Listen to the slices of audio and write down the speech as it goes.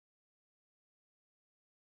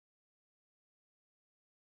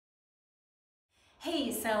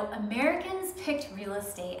Hey, so Americans picked real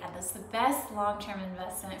estate as the best long-term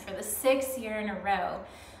investment for the sixth year in a row.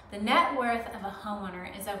 The net worth of a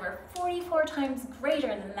homeowner is over 44 times greater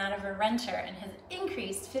than that of a renter and has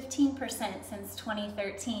increased 15% since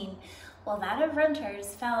 2013, while that of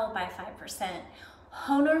renters fell by 5%.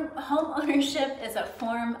 Home ownership is a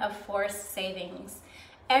form of forced savings.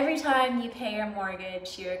 Every time you pay your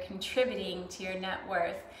mortgage, you're contributing to your net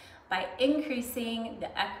worth by increasing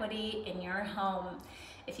the equity in your home.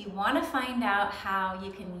 If you want to find out how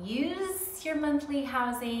you can use your monthly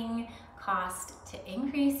housing cost to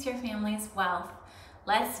increase your family's wealth,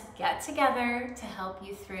 let's get together to help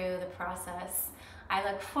you through the process. I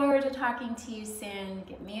look forward to talking to you soon.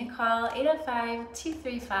 Give me a call,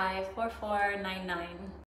 805-235-4499.